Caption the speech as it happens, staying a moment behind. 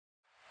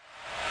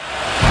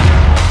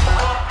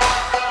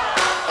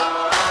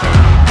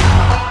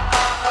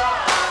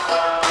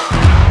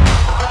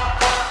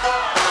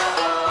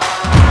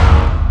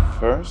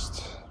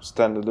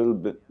stand a little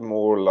bit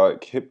more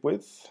like hip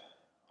width.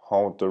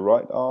 Hold the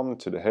right arm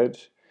to the head.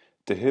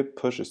 The hip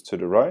pushes to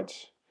the right.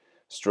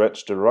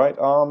 Stretch the right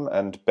arm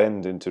and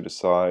bend into the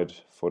side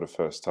for the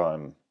first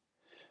time.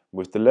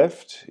 With the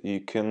left, you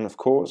can of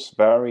course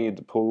vary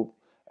the pull,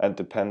 and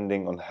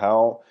depending on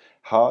how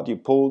hard you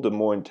pull, the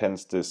more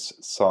intense this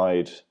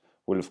side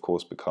will of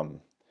course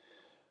become.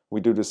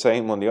 We do the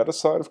same on the other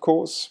side, of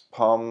course.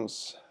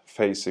 Palms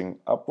facing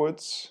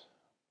upwards,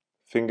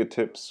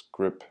 fingertips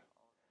grip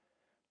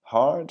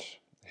hard,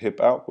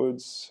 hip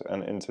outwards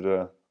and into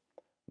the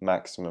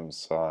maximum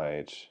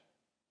side.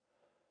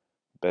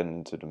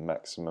 Bend to the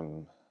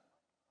maximum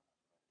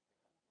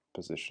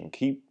position.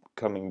 Keep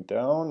coming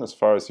down as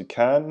far as you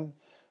can,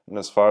 and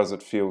as far as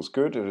it feels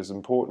good. It is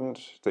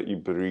important that you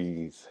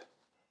breathe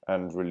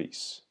and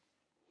release.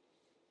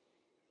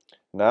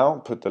 Now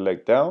put the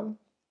leg down,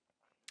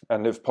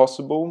 and if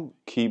possible,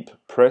 keep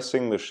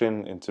pressing the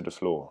shin into the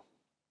floor.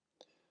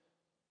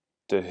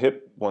 The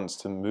hip wants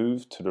to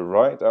move to the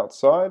right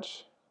outside.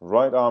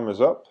 Right arm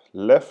is up,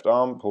 left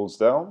arm pulls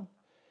down.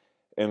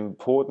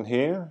 Important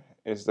here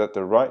is that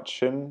the right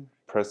shin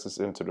presses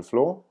into the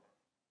floor.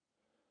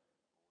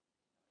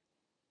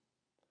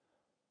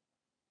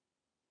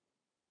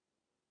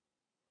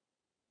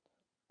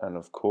 And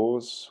of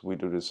course, we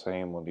do the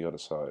same on the other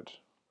side.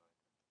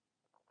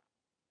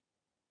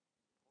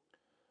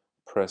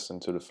 Press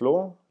into the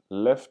floor,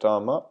 left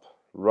arm up,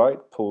 right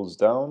pulls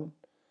down,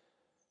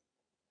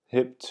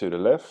 hip to the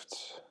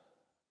left,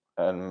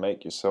 and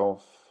make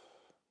yourself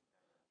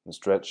and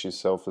stretch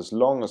yourself as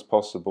long as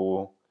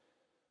possible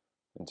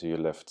into your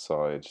left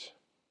side.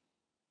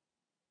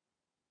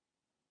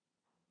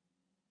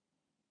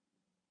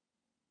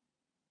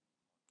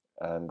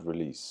 And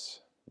release.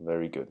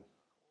 Very good.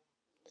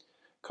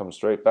 Come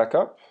straight back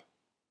up.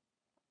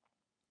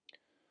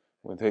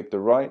 We'll take the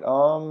right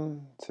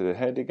arm to the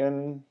head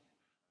again.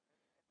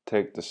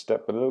 Take the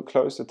step a little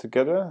closer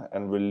together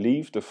and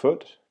relieve the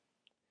foot.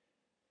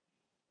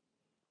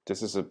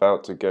 This is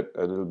about to get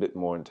a little bit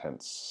more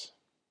intense.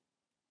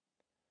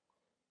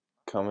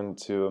 Come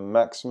into a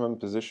maximum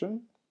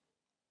position.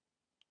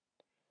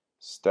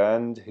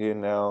 Stand here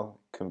now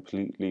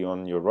completely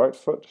on your right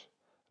foot.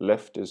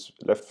 Left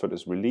foot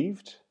is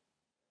relieved.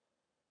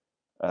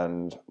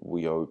 And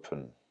we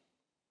open.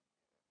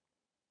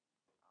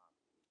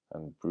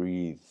 And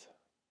breathe.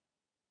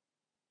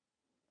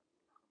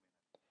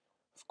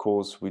 Of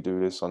course, we do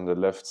this on the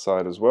left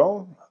side as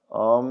well.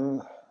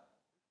 Arm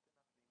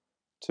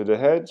to the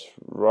head,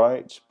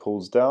 right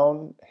pulls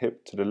down,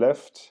 hip to the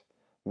left,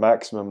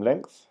 maximum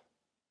length.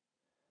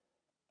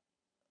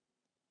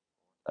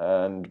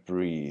 And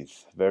breathe,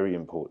 very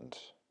important.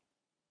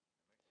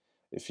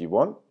 If you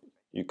want,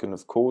 you can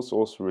of course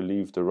also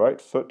relieve the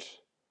right foot.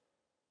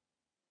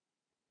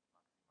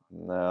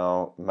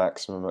 Now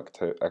maximum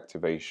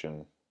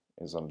activation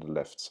is on the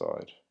left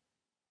side.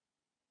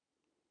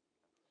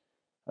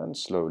 And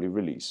slowly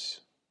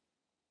release.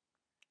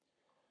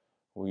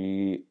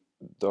 We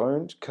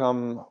don't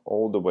come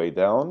all the way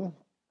down,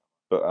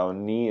 but our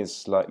knee is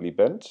slightly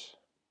bent.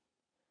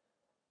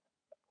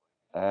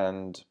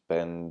 And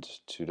bend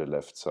to the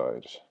left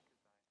side.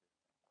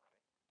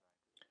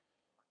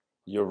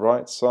 Your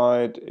right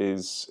side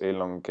is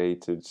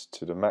elongated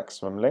to the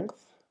maximum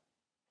length.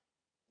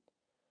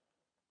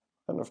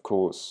 And of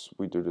course,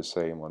 we do the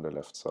same on the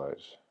left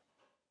side.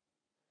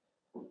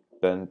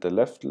 Bend the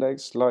left leg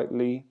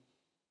slightly.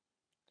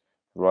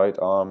 Right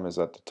arm is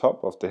at the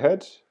top of the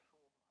head.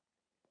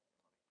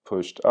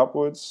 Pushed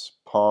upwards.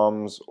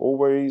 Palms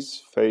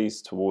always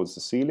face towards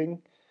the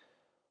ceiling.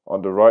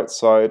 On the right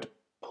side,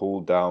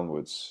 pull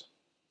downwards.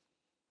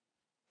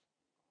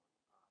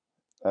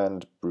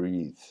 And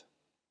breathe.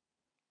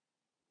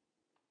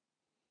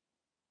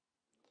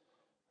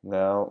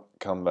 Now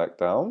come back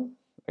down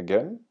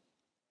again.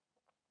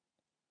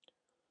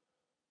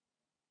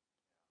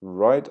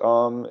 Right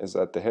arm is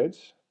at the head.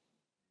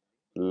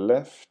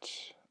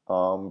 Left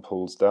arm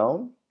pulls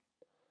down.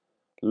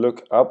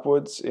 Look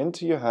upwards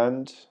into your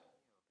hand,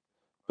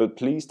 but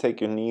please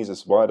take your knees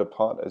as wide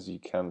apart as you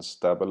can.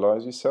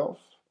 Stabilize yourself.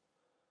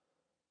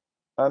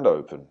 And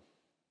open.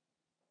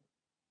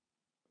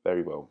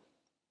 Very well.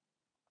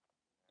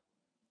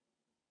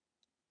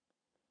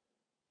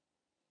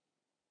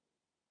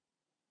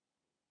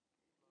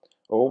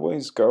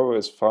 Always go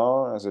as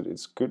far as it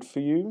is good for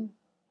you.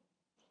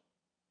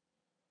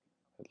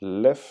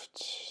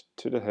 Left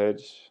to the head,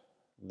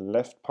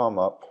 left palm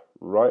up,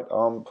 right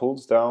arm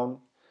pulls down,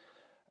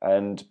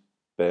 and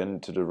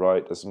bend to the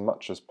right as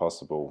much as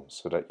possible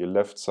so that your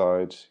left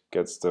side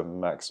gets the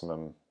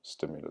maximum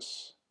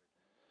stimulus.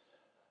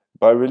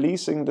 By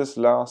releasing this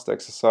last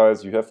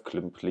exercise, you have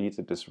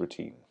completed this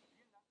routine.